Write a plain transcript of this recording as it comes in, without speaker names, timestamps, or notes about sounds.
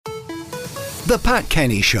The Pat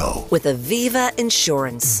Kenny Show with Aviva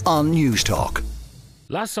Insurance on News Talk.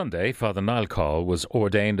 Last Sunday, Father Niall Coll was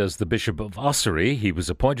ordained as the Bishop of Ossory. He was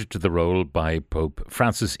appointed to the role by Pope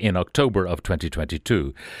Francis in October of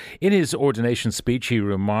 2022. In his ordination speech, he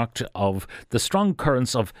remarked of the strong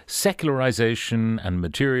currents of secularisation and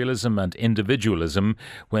materialism and individualism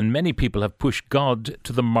when many people have pushed God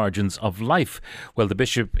to the margins of life. Well, the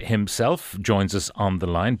Bishop himself joins us on the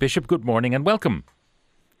line. Bishop, good morning and welcome.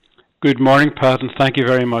 Good morning, Pat, and thank you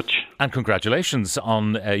very much. And congratulations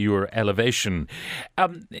on your elevation.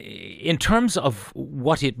 In terms of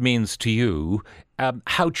what it means to you,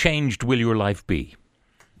 how changed will your life be?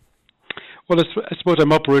 Well, I suppose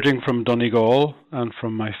I'm uprooting from Donegal and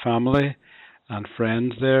from my family and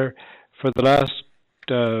friends there. For the last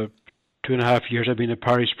 2.5 years, I've been a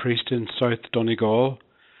parish priest in South Donegal.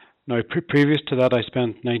 Now, previous to that, I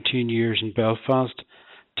spent 19 years in Belfast,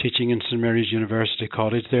 teaching in St Mary's University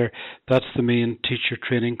College there. That's the main teacher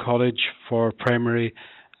training college for primary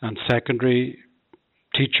and secondary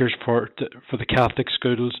teachers for the Catholic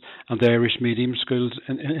schools and the Irish medium schools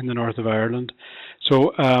in the north of Ireland.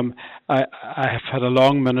 So I have had a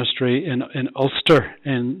long ministry in Ulster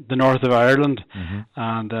in the north of Ireland,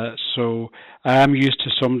 and so I am used to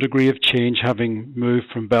some degree of change, having moved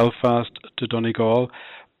from Belfast to Donegal,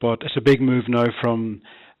 but it's a big move now from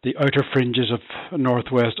the outer fringes of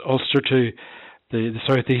northwest Ulster to the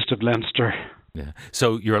southeast of Leinster. Yeah.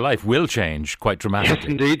 So your life will change quite dramatically. Yes,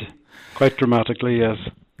 indeed. Quite dramatically, yes.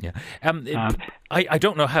 Yeah. I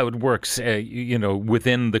don't know how it works,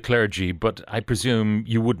 within the clergy, but I presume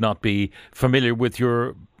you would not be familiar with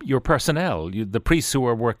your personnel, the priests who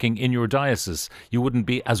are working in your diocese. You wouldn't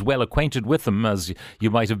be as well acquainted with them as you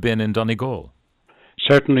might have been in Donegal.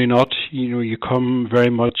 Certainly not. You come very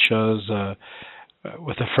much as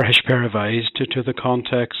with a fresh pair of eyes to the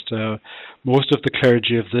context. Most of the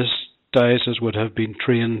clergy of this diocese would have been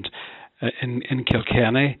trained in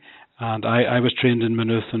Kilkenny, and I was trained in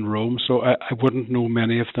Maynooth and Rome, so I wouldn't know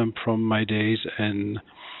many of them from my days in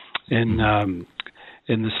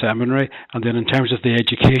the seminary. And then in terms of the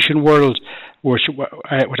education world, which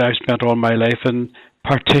I've spent all my life in,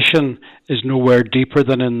 partition is nowhere deeper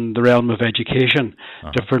than in the realm of education.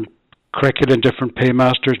 Different curriculum, different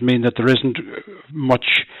paymasters mean that there isn't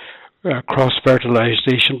much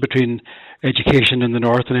cross-fertilization between education in the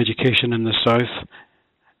north and education in the south.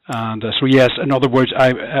 And so, yes, in other words, I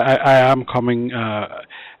am coming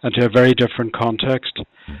into a very different context.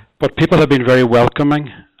 But people have been very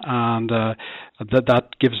welcoming, and that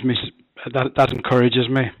gives me, that encourages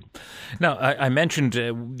me. Now, I mentioned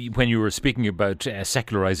when you were speaking about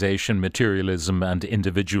secularisation, materialism and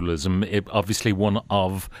individualism, obviously one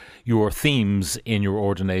of your themes in your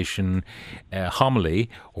ordination homily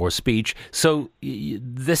or speech. So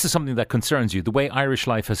this is something that concerns you, the way Irish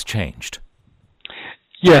life has changed.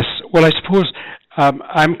 Yes, well, I suppose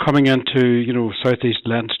I'm coming into, southeast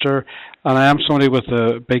Leinster, and I am somebody with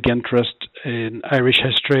a big interest in Irish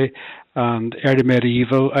history and early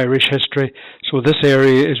medieval Irish history. So this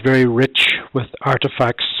area is very rich with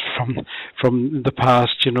artefacts from the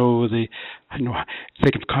past.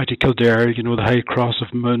 Think of County Kildare. The High Cross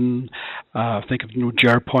of Moon. Think of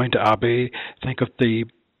Jerpoint Abbey. Think of the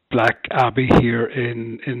Black Abbey here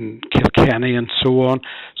in Kilkenny, and so on.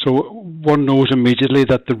 So one knows immediately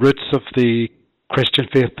that the roots of the Christian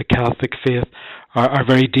faith, the Catholic faith, are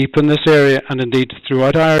very deep in this area, and indeed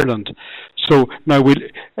throughout Ireland. So now,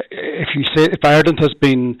 if Ireland has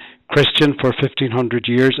been Christian for 1,500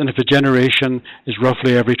 years, and if a generation is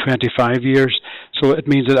roughly every 25 years, so it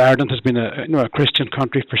means that Ireland has been a Christian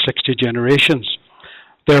country for 60 generations.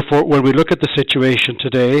 Therefore, when we look at the situation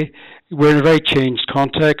today, we're in a very changed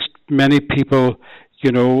context. Many people,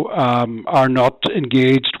 are not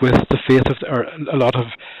engaged with the faith, or a lot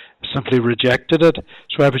have simply rejected it.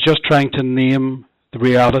 So I was just trying to name the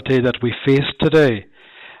reality that we face today,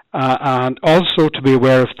 and also to be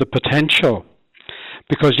aware of the potential,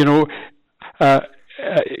 because you know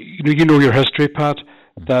your history, Pat,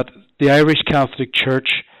 that the Irish Catholic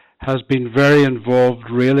Church has been very involved,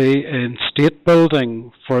 really, in state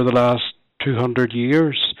building for the last 200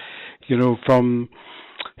 years. From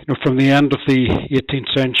the end of the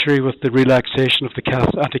 18th century, with the relaxation of the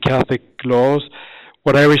anti-Catholic laws,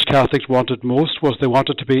 what Irish Catholics wanted most was they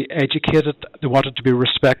wanted to be educated, they wanted to be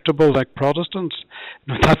respectable like Protestants.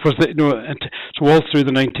 That was so all through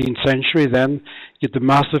the 19th century then, you had the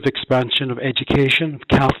massive expansion of education, of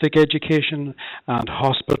Catholic education and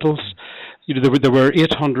hospitals. There were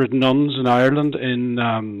 800 nuns in Ireland in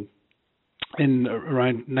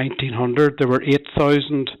around 1900. There were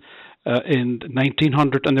 8,000 in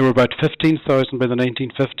 1900, and there were about 15,000 by the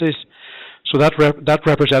 1950s. So that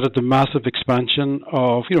represented the massive expansion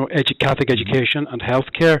of Catholic education and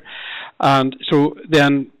healthcare, and so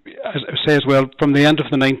then, as I say as well, from the end of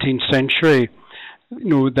the 19th century,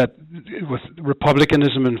 that with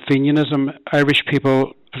republicanism and Fenianism,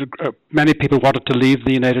 many people wanted to leave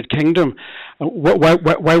the United Kingdom.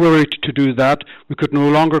 Why were we to do that? We could no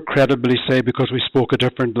longer credibly say because we spoke a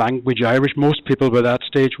different language, Irish. Most people by that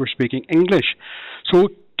stage were speaking English. So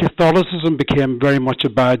Catholicism became very much a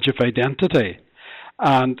badge of identity.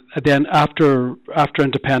 And then after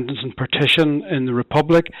independence and partition in the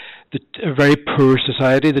Republic, a very poor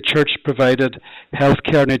society, the church provided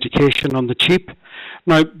healthcare and education on the cheap.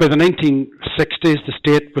 Now, by the 1960s, the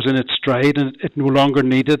state was in its stride and it no longer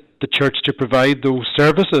needed the church to provide those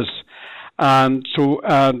services. And so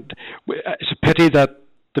it's a pity that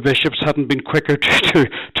the bishops hadn't been quicker to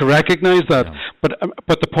recognise that. Yeah.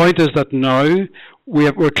 But the point is that now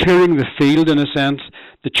we're clearing the field, in a sense.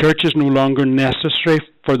 The church is no longer necessary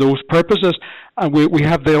for those purposes, and we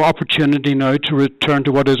have the opportunity now to return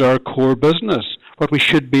to what is our core business, what we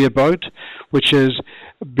should be about, which is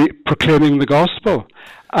proclaiming the gospel.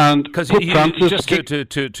 And because just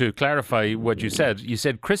to clarify what you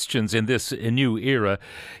said Christians in this new era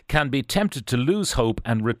can be tempted to lose hope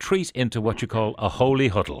and retreat into what you call a holy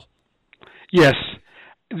huddle. Yes,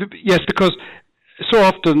 because so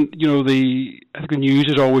often, I think the news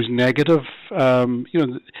is always negative.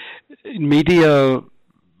 Media,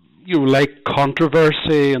 like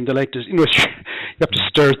controversy, and they like to, you have to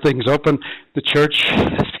stir things up, and the church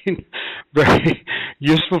has been very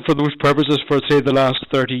useful for those purposes for, say, the last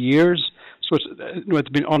 30 years. So it's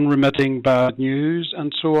been unremitting bad news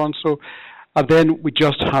and so on. So, and then we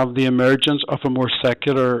just have the emergence of a more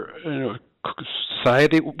secular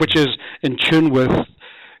society, which is in tune with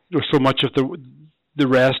so much of the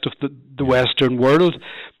rest of the Western world.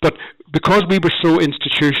 But because we were so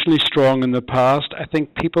institutionally strong in the past, I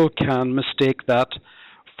think people can mistake that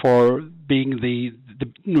for being the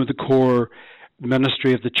core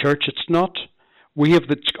ministry of the church. It's not. We have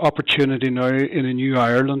the opportunity now in a new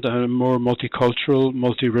Ireland, a more multicultural,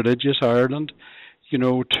 multi-religious Ireland,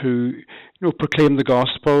 to proclaim the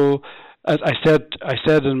gospel. As I said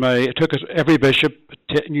every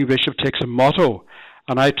new bishop takes a motto,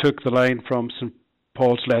 and I took the line from St.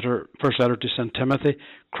 Paul's first letter to St. Timothy,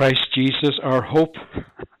 Christ Jesus, our hope.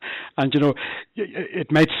 And,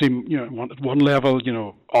 it might seem, at one level,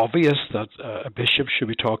 obvious that a bishop should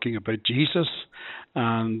be talking about Jesus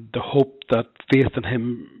and the hope that faith in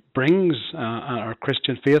him brings, our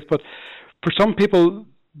Christian faith. But for some people,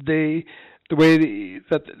 the way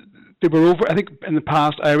that they were I think in the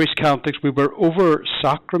past, Irish Catholics, we were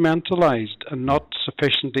over-sacramentalized and not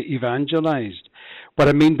sufficiently evangelized. What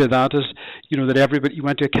I mean by that is, that you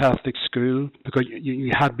went to a Catholic school because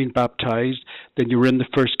you had been baptized, then you were in the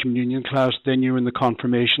First Communion class, then you were in the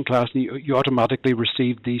Confirmation class, and you automatically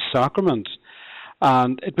received these sacraments.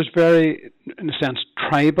 And it was very, in a sense,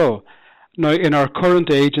 tribal. Now, in our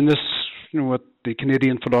current age, in this, what the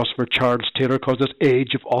Canadian philosopher Charles Taylor calls this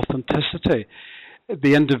age of authenticity,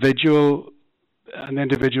 the individual and the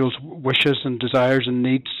individual's wishes and desires and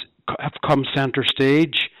needs have come center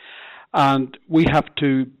stage. And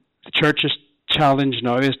the church's challenge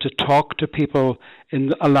now is to talk to people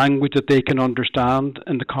in a language that they can understand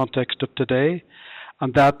in the context of today.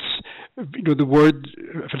 And that's, the word,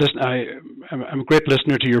 I'm a great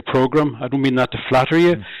listener to your program. I don't mean that to flatter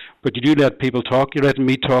you, but you do let people talk. You're letting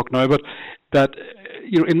me talk now. But that,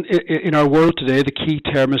 in our world today, the key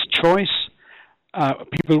term is choice.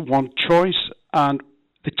 People want choice. And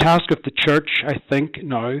the task of the church, I think,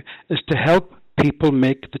 now, is to help people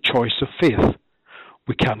make the choice of faith.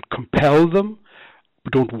 We can't compel them. We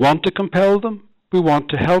don't want to compel them. We want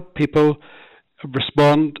to help people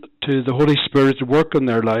respond to the Holy Spirit's work in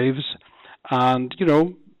their lives and,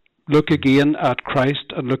 look again at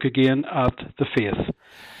Christ and look again at the faith.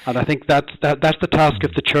 And I think that's the task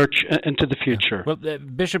of the church into the future. Well,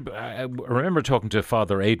 Bishop, I remember talking to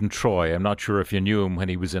Father Aidan Troy. I'm not sure if you knew him when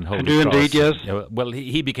he was in Holy Cross. I do indeed, yes. Well,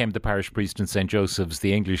 he became the parish priest in St. Joseph's,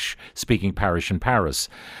 the English-speaking parish in Paris.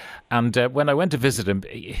 And when I went to visit him,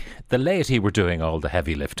 the laity were doing all the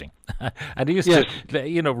heavy lifting. And he used to,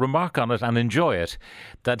 remark on it and enjoy it,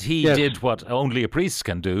 that he did what only a priest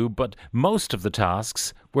can do, but most of the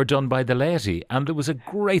tasks were done by the laity. And there was a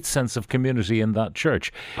great sense of community in that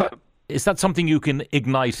church. Is that something you can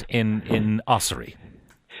ignite in Ossory?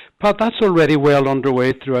 Pat, that's already well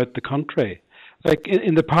underway throughout the country. Like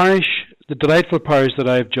in the parish, the delightful parish that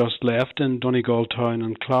I've just left in Donegal Town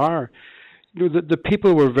and Clare, the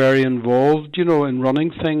people were very involved, in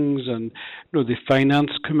running things, and the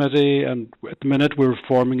finance committee, and at the minute we're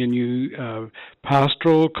forming a new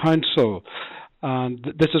pastoral council, and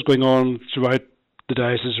this is going on throughout the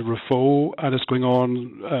Diocese of Raphoe, and it's going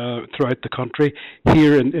on throughout the country.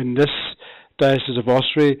 Here in this Diocese of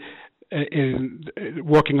Ossory, in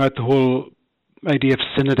working out the whole idea of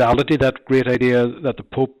synodality, that great idea that the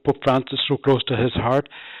Pope Francis, so close to his heart.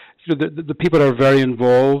 The people are very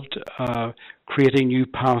involved, creating new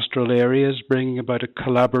pastoral areas, bringing about a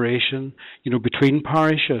collaboration, between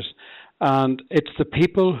parishes, and it's the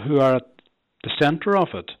people who are at the centre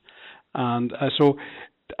of it, and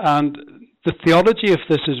the theology of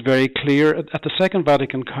this is very clear. At the Second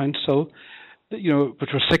Vatican Council,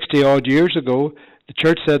 which was 60 odd years ago, the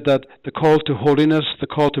Church said that the call to holiness, the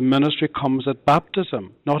call to ministry, comes at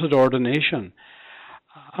baptism, not at ordination.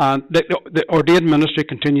 And the ordained ministry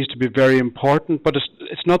continues to be very important, but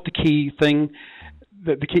it's not the key thing.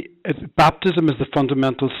 Baptism is the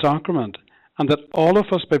fundamental sacrament, and that all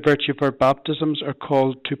of us, by virtue of our baptisms, are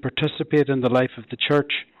called to participate in the life of the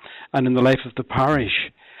Church and in the life of the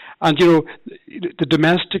parish. And the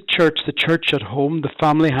domestic church, the church at home, the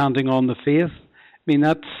family handing on the faith. I mean,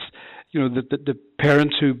 that's the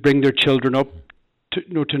parents who bring their children up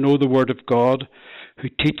to know the Word of God, who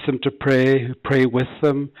teach them to pray, who pray with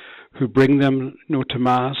them, who bring them to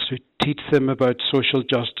Mass, who teach them about social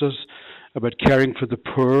justice, about caring for the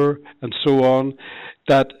poor, and so on.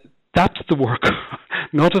 That's the work,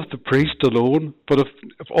 not of the priest alone, but of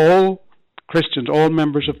all Christians, all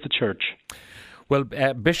members of the Church. Well,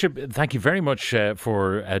 Bishop, thank you very much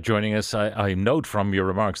for joining us. I note from your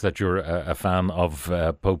remarks that you're a fan of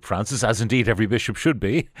Pope Francis, as indeed every bishop should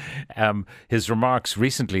be. His remarks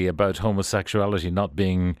recently about homosexuality not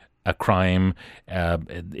being a crime,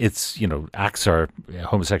 homosexual acts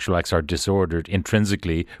are disordered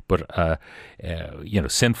intrinsically, but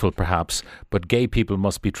sinful perhaps. But gay people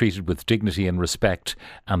must be treated with dignity and respect,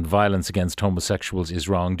 and violence against homosexuals is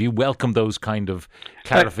wrong. Do you welcome those kind of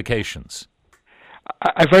clarifications?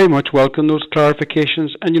 I very much welcome those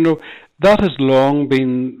clarifications, and that has long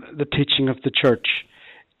been the teaching of the Church.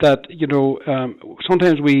 That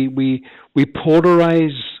sometimes we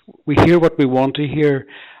polarize, we hear what we want to hear,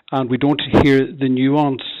 and we don't hear the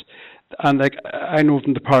nuance. And I know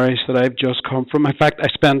from the parish that I've just come from. In fact, I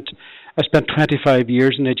spent 25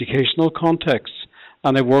 years in educational contexts,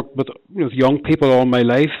 and I worked with young people all my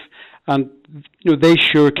life, and they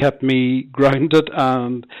sure kept me grounded,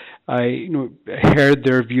 and I heard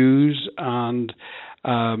their views, and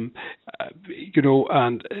and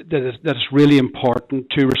that is really important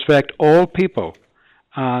to respect all people.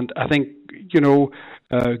 And I think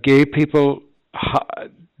gay people,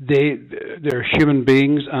 they're human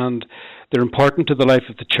beings, and they're important to the life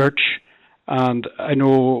of the Church. And I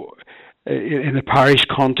know in a parish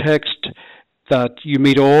context that you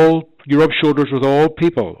rub shoulders with all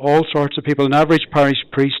people, all sorts of people. An average parish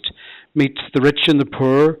priest meets the rich and the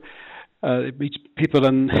poor. It meets people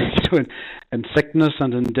in sickness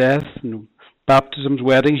and in death, and baptisms,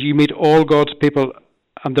 weddings. You meet all God's people,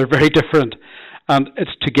 and they're very different. And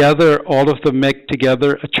it's together, all of them make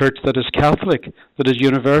together a church that is Catholic, that is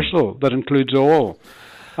universal, that includes all.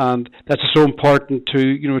 And that's so important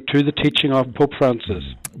to the teaching of Pope Francis.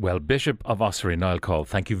 Well, Bishop of Ossory, Niall Coll,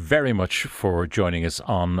 thank you very much for joining us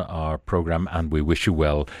on our programme, and we wish you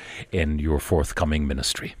well in your forthcoming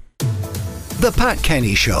ministry. The Pat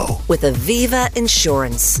Kenny Show with Aviva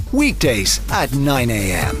Insurance. Weekdays at 9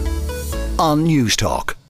 a.m. on News Talk.